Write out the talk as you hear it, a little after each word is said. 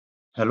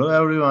Hello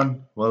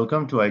everyone,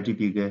 welcome to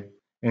ITPK.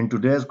 In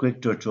today's quick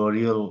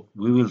tutorial,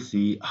 we will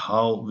see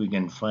how we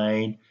can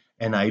find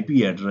an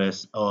IP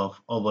address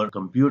of our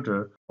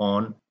computer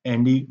on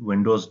any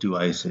Windows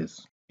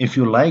devices. If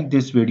you like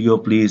this video,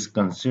 please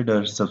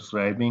consider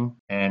subscribing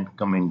and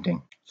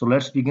commenting. So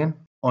let's begin.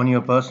 On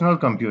your personal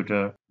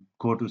computer,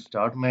 go to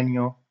Start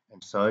menu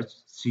and search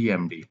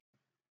CMD.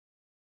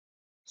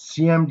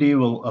 CMD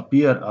will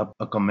appear up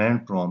a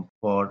command prompt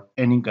for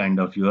any kind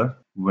of your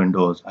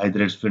Windows,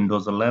 either it's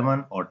Windows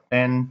 11 or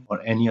 10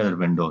 or any other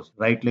Windows.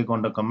 Right click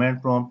on the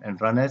command prompt and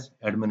run as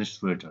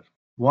administrator.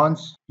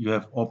 Once you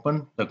have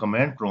opened the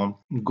command prompt,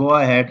 go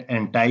ahead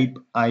and type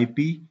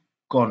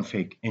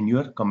ipconfig in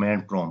your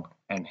command prompt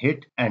and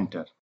hit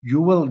enter. You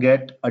will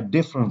get a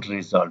different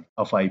result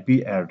of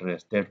IP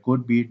address that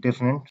could be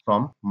different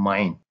from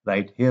mine.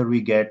 Right here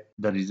we get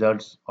the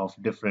results of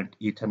different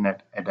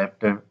Ethernet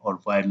adapter or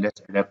wireless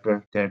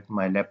adapter that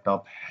my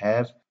laptop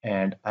have,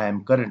 and I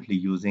am currently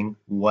using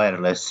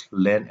wireless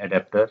LAN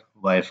adapter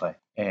Wi-Fi,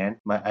 and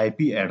my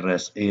IP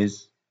address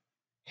is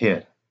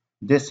here.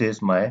 This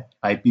is my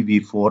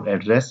IPv4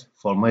 address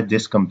for my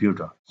this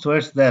computer. So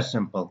it's that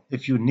simple.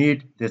 If you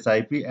need this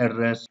IP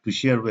address to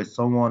share with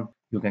someone,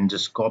 you can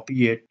just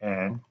copy it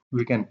and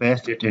we can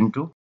paste it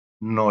into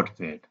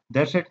Notepad.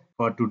 That's it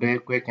for today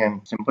quick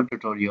and simple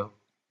tutorial.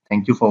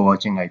 Thank you for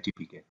watching ITPK.